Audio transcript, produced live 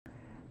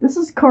This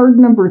is card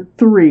number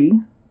 3,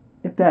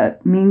 if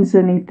that means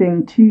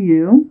anything to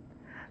you.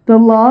 The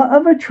law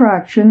of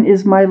attraction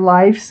is my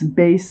life's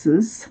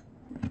basis.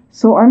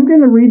 So I'm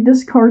going to read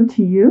this card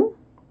to you.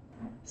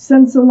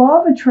 Since the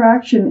law of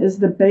attraction is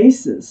the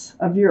basis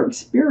of your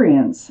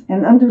experience,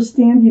 and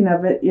understanding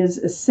of it is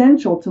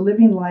essential to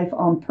living life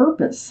on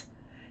purpose.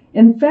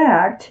 In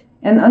fact,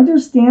 an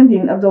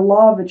understanding of the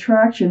law of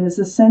attraction is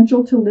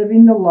essential to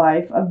living the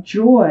life of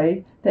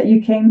joy that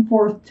you came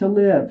forth to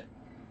live.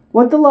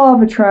 What the law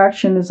of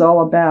attraction is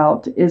all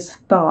about is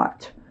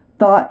thought.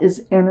 Thought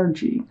is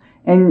energy.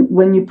 And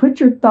when you put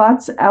your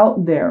thoughts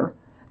out there,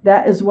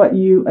 that is what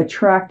you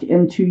attract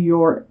into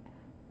your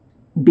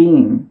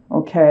being,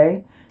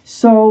 okay?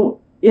 So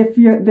if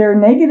they're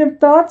negative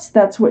thoughts,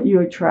 that's what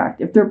you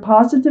attract. If they're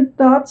positive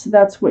thoughts,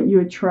 that's what you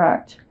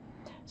attract.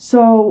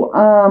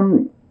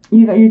 So,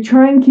 you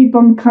try and keep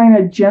them kind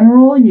of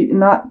general,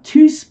 not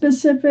too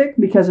specific,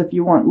 because if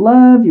you want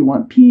love, you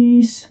want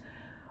peace,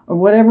 or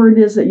whatever it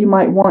is that you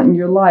might want in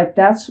your life,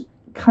 that's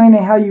kind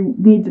of how you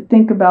need to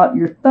think about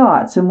your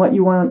thoughts and what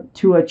you want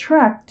to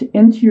attract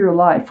into your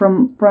life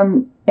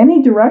from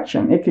any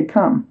direction it could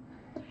come.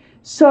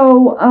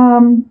 So,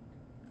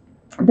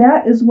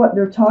 that is what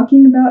they're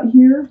talking about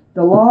here.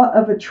 The law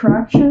of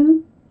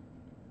attraction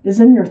is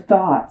in your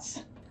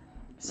thoughts.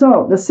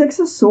 So the Six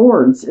of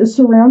Swords is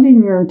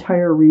surrounding your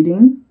entire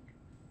reading.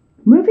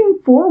 Moving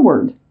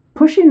forward,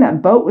 pushing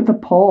that boat with a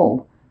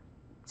pole.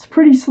 It's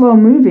pretty slow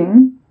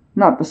moving,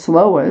 not the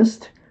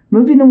slowest.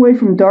 Moving away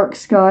from dark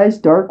skies,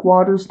 dark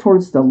waters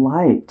towards the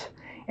light.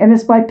 And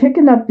it's by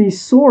picking up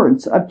these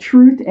swords of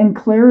truth and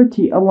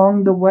clarity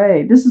along the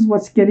way. This is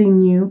what's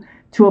getting you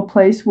to a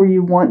place where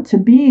you want to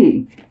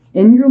be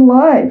in your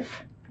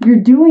life. You're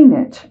doing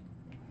it.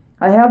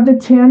 I have the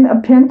 10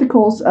 of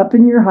Pentacles up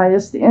in your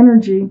highest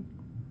energy.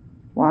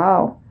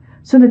 Wow.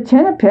 So the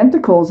 10 of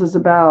Pentacles is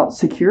about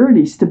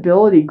security,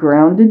 stability,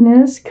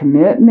 groundedness,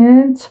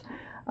 commitment.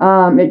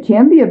 It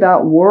can be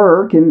about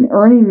work and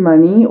earning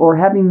money or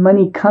having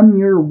money come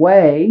your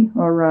way,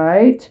 all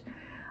right?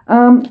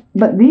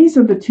 But these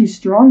are the 2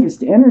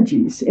 strongest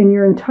energies in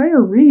your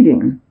entire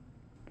reading.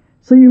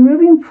 So you're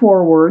moving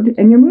forward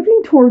and you're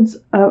moving towards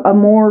a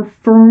more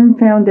firm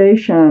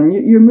foundation.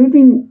 You're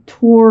moving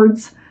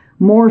towards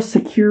more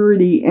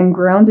security and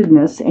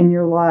groundedness in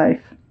your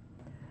life.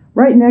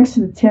 Right next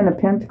to the 10 of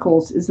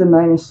Pentacles is the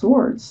 9 of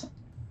Swords.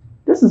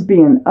 This is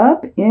being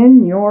up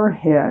in your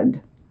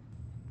head.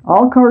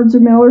 All cards are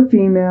male or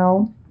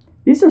female.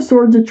 These are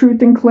swords of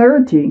truth and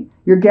clarity.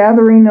 You're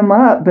gathering them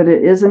up, but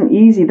it isn't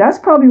easy. That's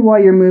probably why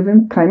you're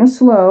moving kind of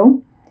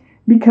slow,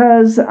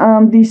 because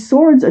these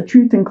swords of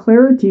truth and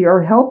clarity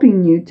are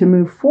helping you to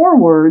move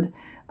forward,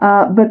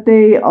 but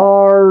they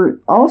are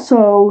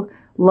also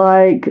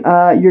like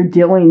you're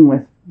dealing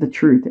with the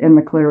truth and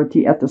the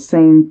clarity at the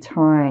same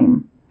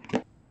time.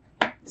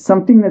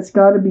 Something that's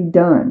got to be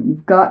done.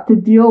 You've got to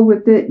deal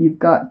with it. You've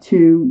got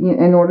to,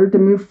 in order to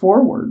move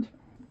forward,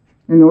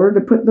 in order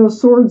to put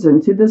those swords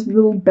into this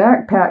little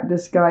backpack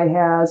this guy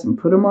has and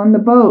put them on the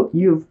boat,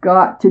 you've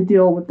got to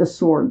deal with the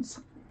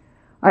swords.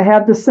 I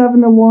have the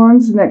 7 of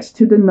Wands next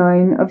to the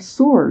 9 of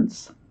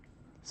Swords.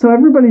 So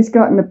everybody's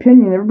got an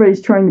opinion.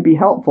 Everybody's trying to be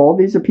helpful.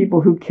 These are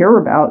people who care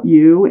about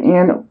you.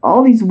 And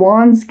all these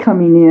wands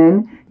coming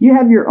in, you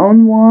have your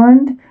own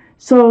wand.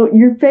 So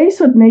you're faced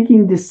with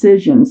making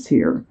decisions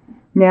here.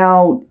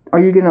 Now, are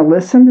you going to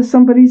listen to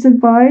somebody's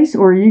advice,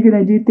 or are you going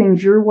to do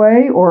things your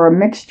way, or a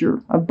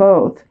mixture of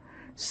both?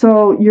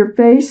 So you're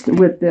faced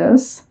with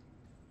this.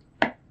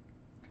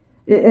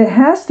 It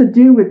has to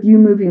do with you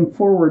moving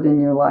forward in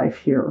your life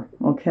here,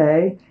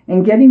 okay?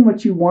 And getting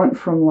what you want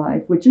from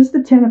life, which is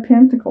the 10 of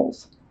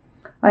Pentacles.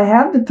 I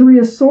have the 3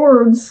 of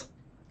Swords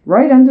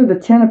right under the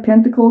 10 of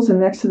Pentacles and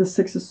next to the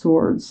 6 of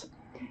Swords.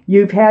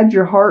 You've had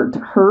your heart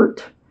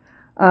hurt.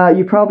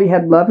 You probably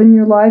had love in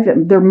your life.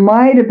 There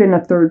might have been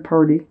a third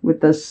party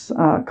with this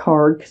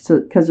card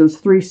because there's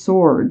 3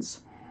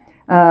 swords.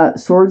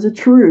 Swords of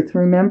truth,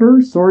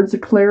 remember? Swords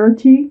of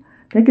clarity.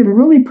 They can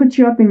really put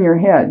you up in your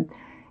head.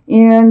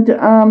 And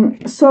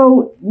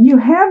so you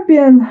have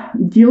been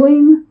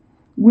dealing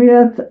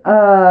with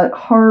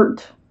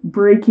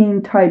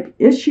heart-breaking type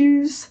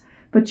issues,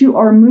 but you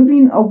are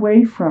moving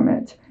away from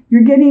it.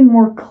 You're getting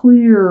more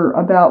clear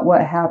about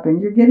what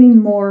happened. You're getting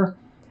more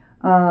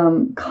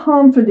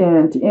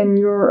confident in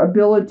your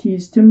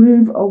abilities to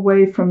move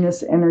away from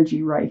this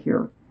energy right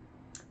here.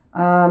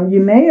 You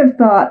may have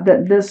thought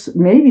that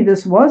maybe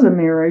this was a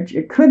marriage.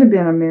 It could have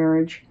been a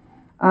marriage.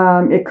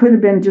 It could have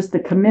been just a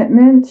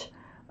commitment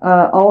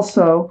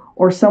also,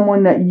 or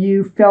someone that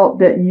you felt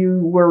that you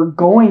were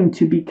going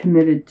to be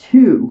committed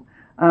to.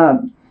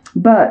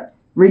 But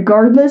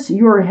regardless,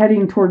 you are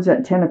heading towards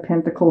that 10 of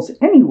Pentacles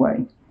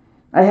anyway.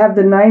 I have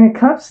the 9 of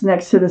Cups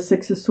next to the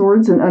 6 of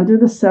Swords and under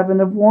the 7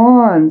 of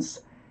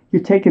Wands.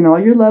 You're taking all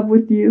your love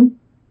with you,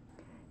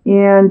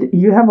 and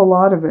you have a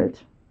lot of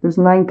it. There's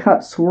 9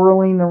 cups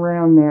swirling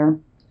around there.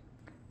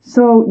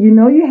 So you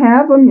know you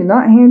have them. You're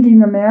not handing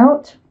them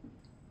out.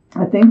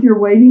 I think you're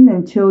waiting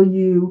until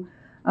you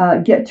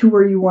get to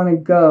where you want to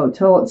go,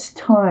 till it's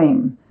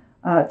time.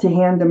 to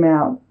hand them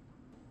out.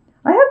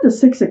 I have the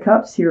Six of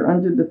Cups here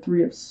under the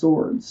Three of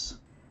Swords.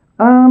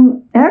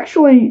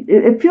 Actually,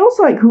 it feels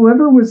like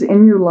whoever was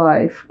in your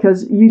life,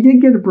 because you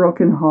did get a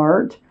broken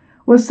heart,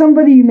 was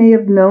somebody you may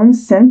have known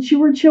since you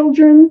were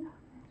children,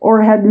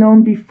 or had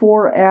known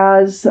before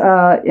as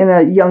at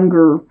a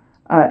younger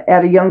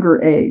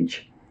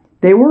age.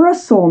 They were a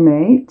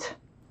soulmate.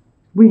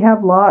 We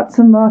have lots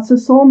and lots of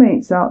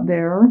soulmates out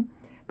there,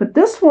 but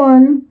this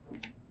one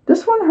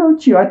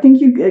hurt you. I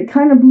think it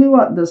kind of blew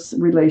up this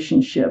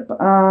relationship.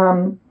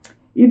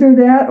 Either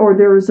that or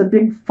there was a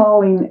big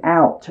falling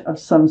out of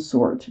some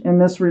sort in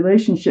this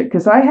relationship,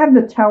 because I have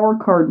the Tower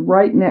card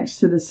right next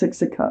to the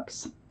Six of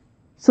Cups.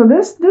 So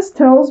this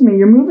tells me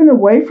you're moving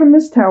away from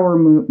this Tower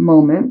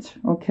moment,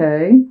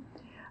 okay?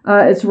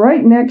 It's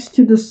right next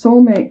to the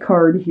Soulmate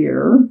card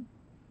here.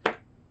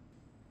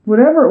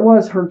 Whatever it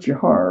was hurt your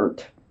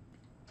heart.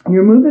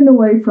 You're moving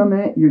away from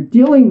it. You're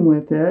dealing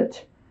with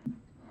it.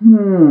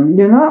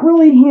 You're not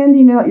really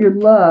handing out your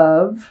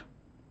love,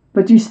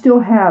 but you still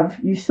have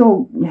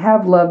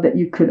love that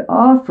you could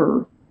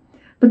offer.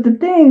 But the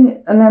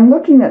thing, and I'm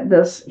looking at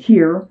this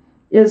here,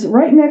 is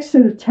right next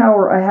to the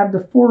Tower, I have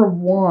the Four of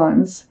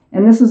Wands,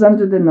 and this is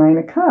under the Nine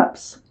of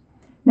Cups.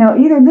 Now,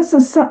 either this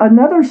is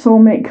another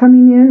soulmate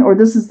coming in, or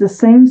this is the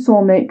same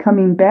soulmate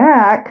coming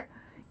back,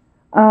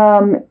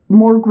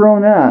 more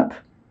grown up.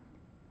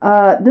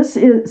 This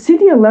is, see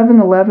the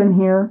 1111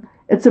 here?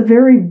 It's a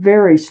very,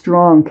 very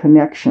strong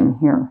connection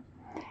here.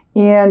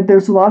 And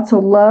there's lots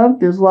of love,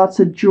 there's lots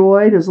of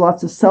joy, there's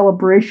lots of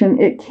celebration.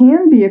 It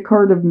can be a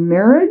card of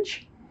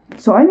marriage.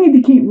 So I need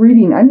to keep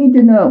reading. I need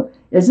to know,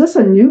 is this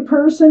a new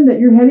person that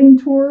you're heading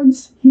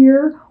towards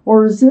here?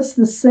 Or is this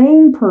the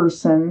same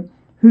person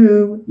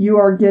who you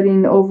are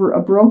getting over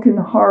a broken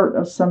heart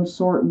of some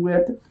sort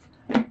with?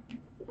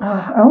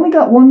 I only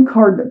got one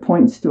card that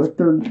points to a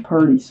third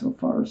party so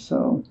far.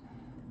 So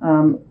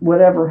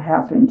whatever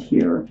happened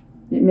here,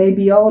 it may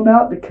be all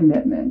about the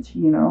commitment,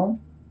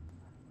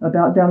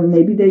 about them.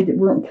 Maybe they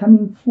weren't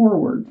coming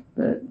forward,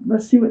 but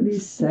let's see what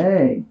these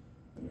say.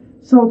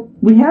 So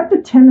we have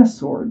the Ten of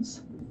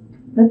Swords.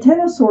 The Ten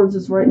of Swords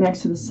is right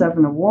next to the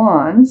Seven of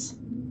Wands.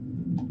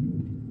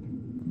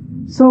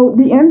 So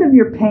the end of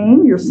your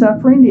pain, your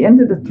suffering, the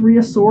end of the Three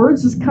of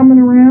Swords is coming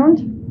around.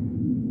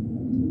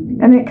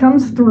 And it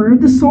comes through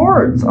the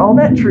swords, all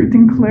that truth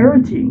and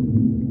clarity.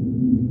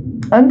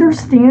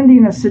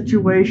 Understanding a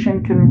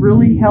situation can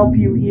really help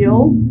you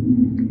heal.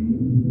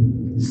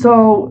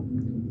 So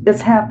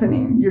it's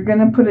happening. You're going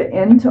to put an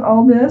end to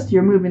all this.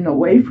 You're moving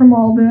away from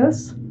all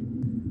this.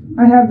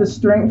 I have the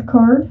Strength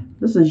card.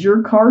 This is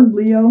your card,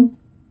 Leo,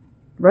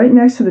 right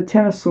next to the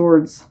Ten of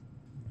Swords.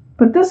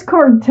 But this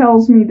card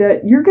tells me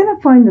that you're going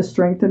to find the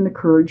strength and the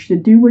courage to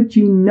do what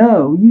you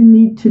know you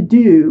need to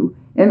do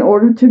in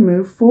order to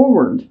move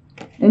forward.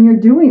 And you're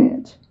doing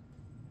it.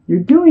 You're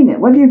doing it,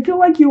 whether you feel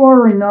like you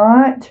are or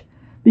not.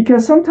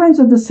 Because sometimes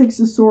with the Six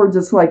of Swords,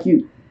 it's like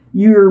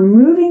you're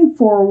moving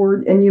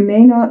forward, and you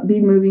may not be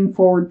moving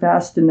forward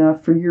fast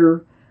enough for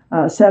your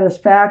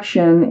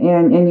satisfaction,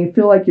 and you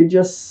feel like you're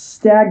just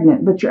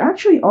stagnant, but you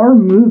actually are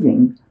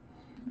moving.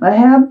 I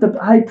have the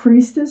High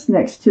Priestess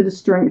next to the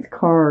Strength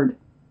card.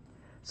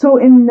 So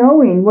in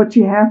knowing what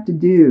you have to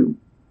do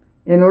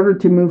in order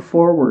to move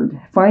forward,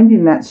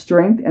 finding that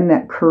strength and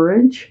that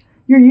courage,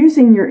 you're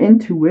using your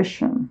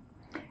intuition.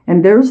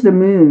 And there's the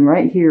Moon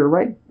right here,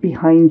 right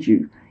behind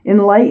you,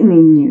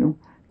 enlightening you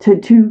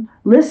to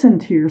listen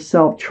to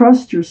yourself,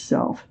 trust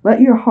yourself,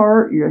 let your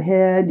heart, your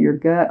head, your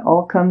gut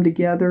all come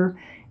together.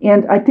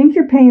 And I think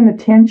you're paying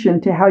attention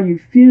to how you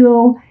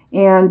feel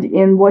and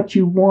in what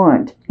you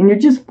want. And you're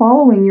just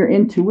following your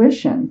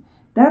intuition.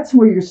 That's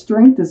where your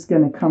strength is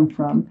going to come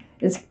from.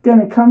 It's going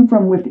to come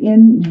from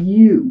within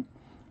you.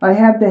 I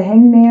have the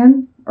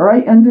Hangman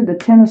right under the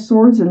Ten of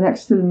Swords and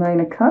next to the Nine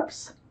of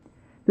Cups.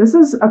 This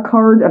is a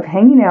card of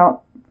hanging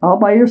out all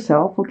by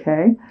yourself,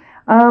 okay?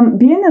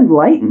 Being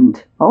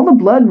enlightened. All the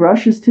blood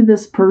rushes to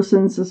this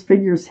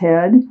figure's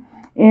head,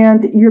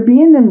 and you're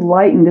being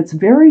enlightened. It's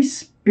very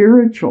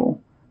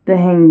spiritual, the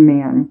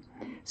Hangman.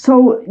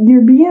 So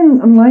you're being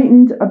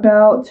enlightened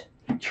about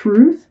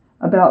truth,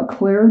 about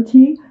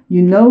clarity.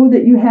 You know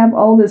that you have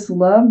all this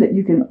love that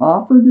you can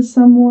offer to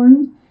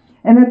someone.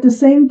 And at the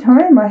same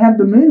time, I have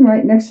the Moon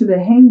right next to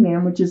the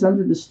Hangman, which is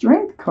under the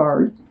Strength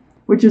card,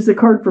 which is the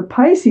card for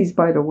Pisces,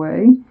 by the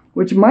way,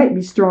 which might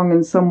be strong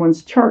in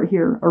someone's chart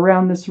here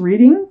around this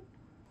reading.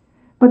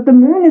 But the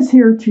Moon is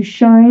here to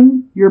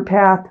shine your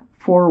path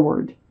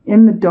forward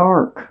in the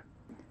dark.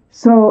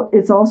 So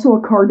it's also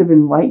a card of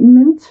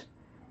enlightenment.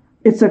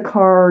 It's a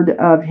card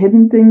of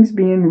hidden things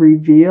being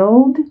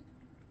revealed,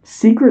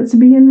 secrets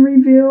being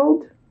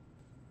revealed.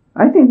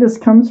 I think this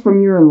comes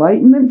from your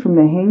enlightenment, from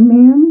the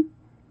Hangman.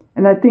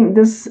 And I think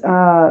this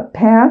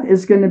path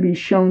is going to be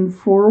shown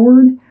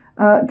forward.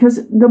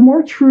 Because the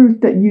more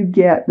truth that you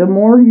get, the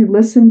more you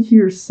listen to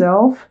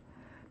yourself,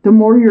 the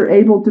more you're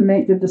able to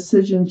make the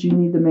decisions you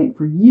need to make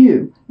for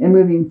you in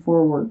moving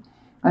forward.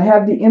 I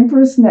have the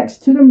Empress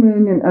next to the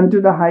Moon and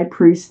under the High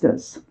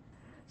Priestess.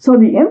 So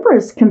the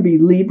Empress can be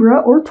Libra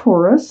or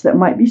Taurus. That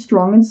might be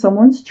strong in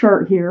someone's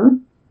chart here.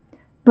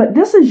 But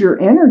this is your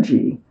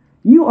energy.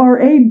 You are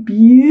a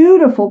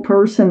beautiful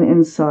person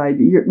inside.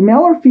 You're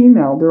male or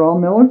female. They're all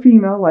male or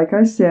female, like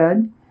I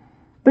said.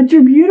 But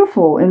you're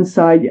beautiful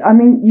inside. I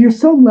mean, you're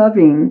so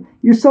loving.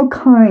 You're so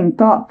kind,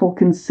 thoughtful,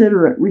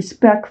 considerate,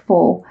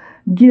 respectful,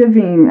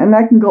 giving, and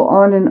I can go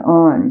on and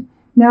on.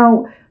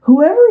 Now,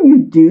 whoever you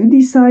do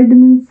decide to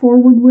move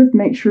forward with,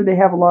 make sure they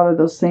have a lot of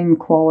those same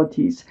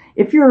qualities.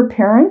 If you're a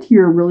parent,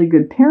 you're a really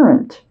good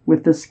parent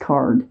with this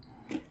card.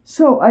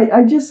 So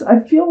I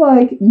feel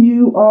like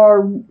you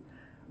are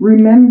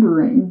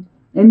remembering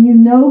and you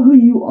know who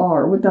you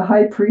are with the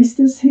High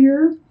Priestess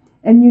here,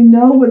 and you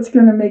know what's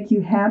going to make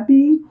you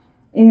happy.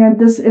 And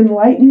this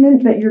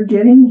enlightenment that you're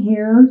getting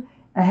here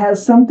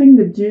has something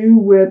to do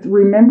with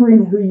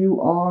remembering who you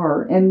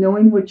are and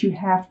knowing what you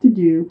have to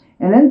do,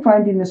 and then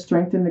finding the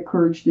strength and the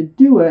courage to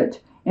do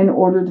it in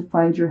order to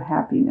find your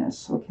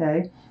happiness,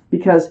 okay?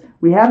 Because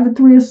we have the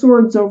Three of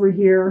Swords over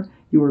here.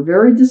 You were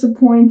very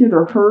disappointed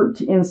or hurt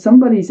in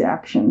somebody's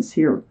actions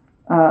here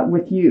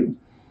with you.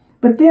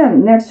 But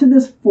then next to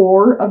this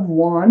Four of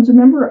Wands,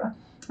 remember,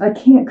 I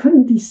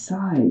couldn't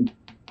decide.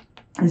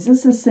 Is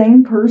this the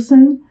same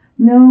person?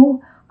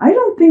 No, I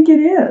don't think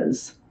it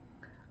is.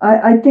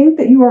 I think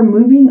that you are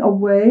moving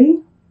away.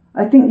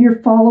 I think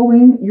you're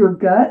following your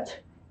gut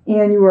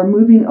and you are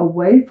moving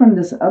away from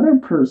this other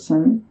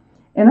person.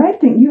 And I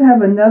think you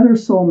have another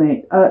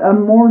soulmate, a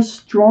more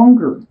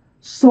stronger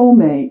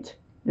soulmate,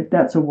 if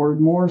that's a word,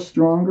 more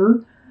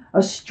stronger,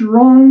 a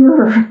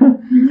stronger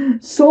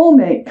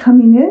soulmate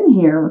coming in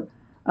here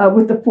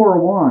with the Four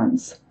of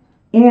Wands.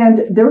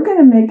 And they're going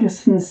to make a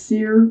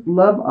sincere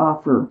love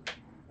offer.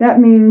 That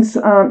means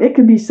it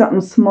could be something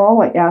small,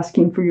 like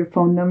asking for your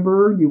phone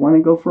number, you want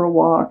to go for a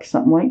walk,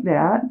 something like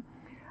that.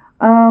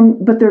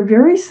 But they're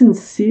very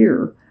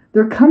sincere.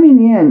 They're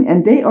coming in,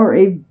 and they are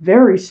a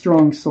very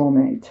strong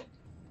soulmate.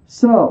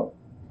 So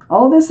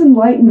all this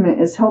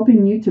enlightenment is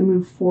helping you to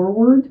move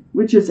forward,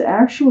 which is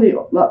actually,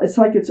 it's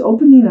like it's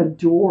opening a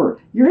door.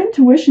 Your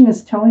intuition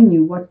is telling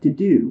you what to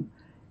do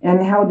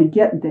and how to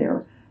get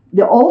there.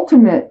 The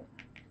ultimate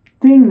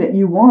thing that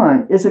you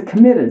want is a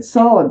committed,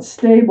 solid,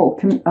 stable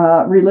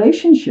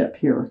relationship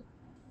here.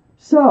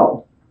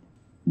 So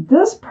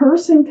this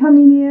person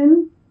coming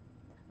in,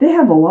 they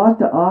have a lot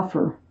to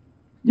offer.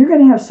 You're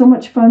going to have so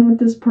much fun with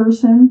this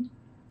person.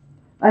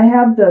 I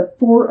have the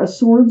Four of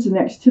Swords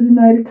next to the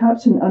Knight of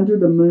Cups and under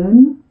the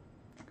moon.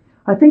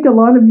 I think a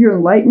lot of your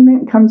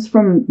enlightenment comes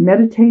from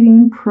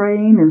meditating,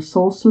 praying, or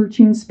soul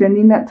searching,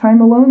 spending that time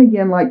alone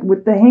again, like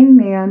with the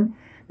Hangman.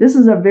 This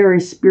is a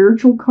very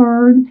spiritual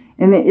card,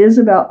 and it is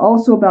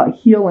also about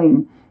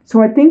healing.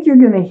 So I think you're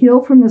going to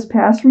heal from this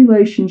past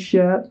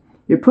relationship.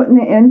 You're putting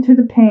an end to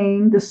the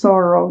pain, the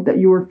sorrow that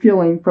you were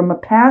feeling from a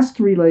past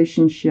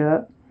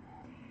relationship,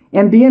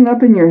 and being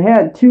up in your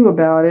head too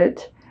about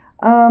it,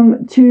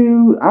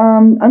 to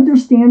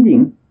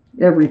understanding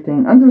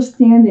everything,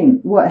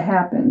 understanding what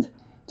happened.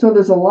 So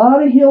there's a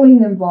lot of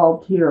healing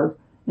involved here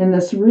in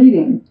this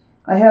reading.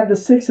 I have the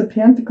Six of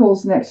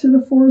Pentacles next to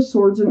the Four of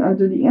Swords and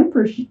under the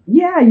Empress.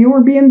 Yeah, you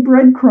were being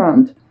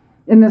breadcrumbed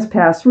in this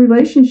past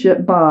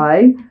relationship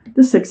by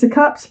the Six of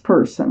Cups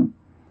person.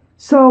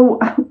 So,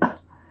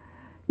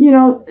 you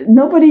know,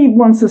 nobody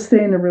wants to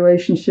stay in a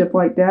relationship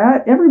like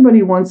that.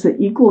 Everybody wants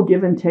an equal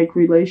give and take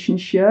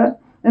relationship.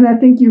 And I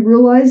think you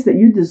realize that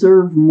you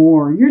deserve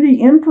more. You're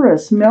the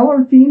Empress, male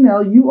or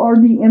female. You are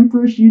the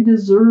Empress. You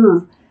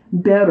deserve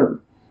better.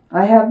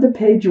 I have the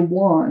Page of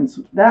Wands.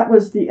 That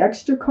was the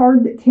extra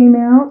card that came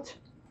out.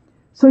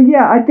 So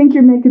yeah, I think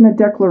you're making a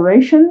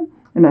declaration,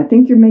 and I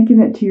think you're making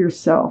it to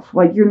yourself.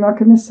 Like you're not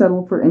going to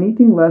settle for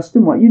anything less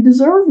than what you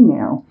deserve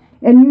now.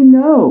 And you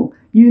know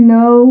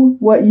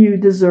what you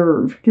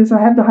deserve. Because I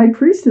have the High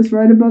Priestess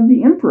right above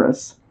the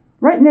Empress.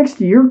 Right next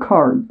to your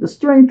card, the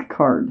Strength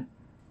card.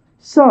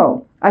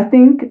 So I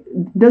think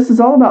this is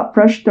all about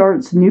fresh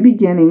starts, new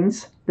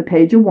beginnings, the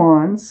Page of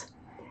Wands.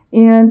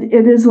 And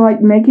it is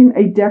like making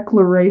a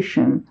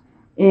declaration,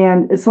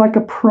 and it's like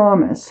a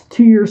promise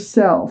to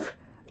yourself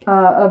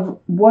of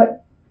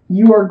what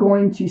you are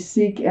going to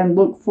seek and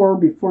look for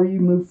before you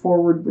move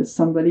forward with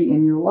somebody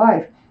in your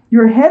life.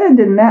 You're headed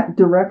in that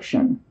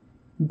direction,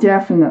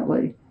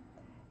 definitely.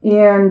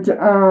 And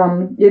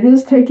it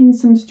is taking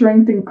some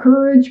strength and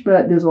courage,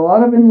 but there's a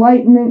lot of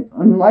enlightenment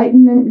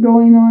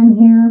going on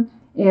here,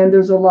 and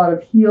there's a lot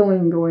of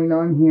healing going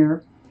on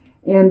here.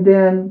 And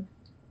then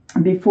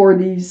before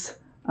this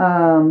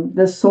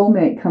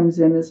soulmate comes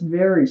in, this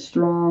very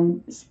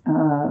strong,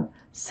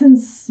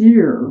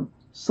 sincere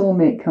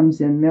soulmate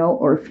comes in, male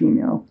or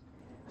female.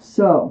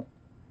 So,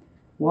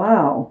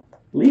 wow,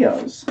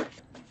 Leos.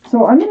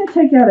 So I'm going to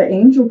take out an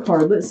angel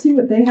card. Let's see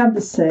what they have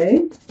to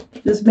say.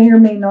 This may or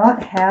may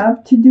not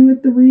have to do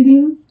with the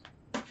reading.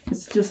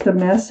 It's just a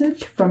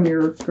message from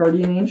your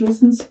guardian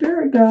angels and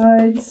spirit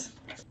guides.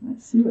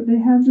 Let's see what they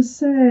have to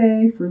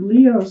say for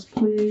Leos,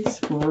 please,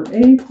 for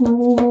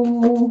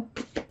April.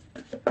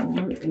 For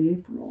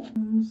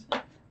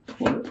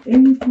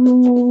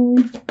April.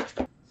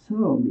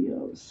 So,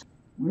 Leos.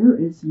 Where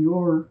is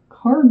your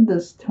card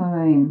this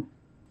time?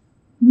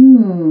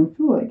 I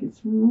feel like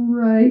it's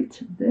right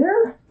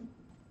there.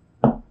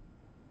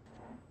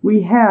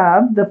 We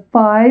have the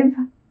Five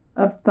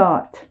of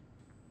Thought.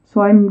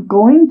 So I'm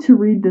going to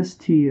read this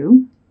to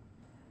you.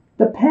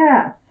 The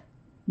path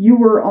you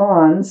were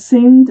on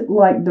seemed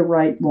like the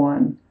right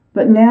one,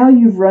 but now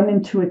you've run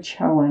into a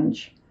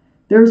challenge.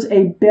 There's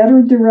a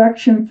better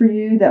direction for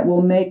you that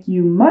will make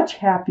you much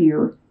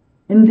happier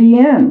in the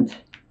end.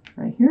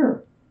 Right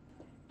here.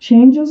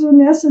 Changes are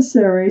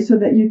necessary so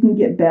that you can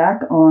get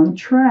back on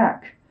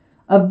track.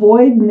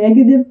 Avoid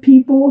negative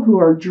people who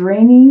are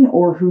draining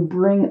or who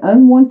bring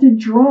unwanted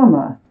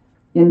drama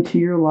into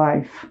your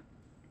life.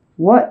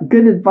 What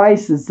good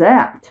advice is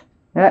that?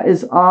 That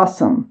is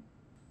awesome.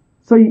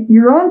 So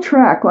you're on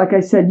track. Like I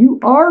said, you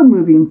are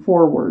moving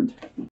forward.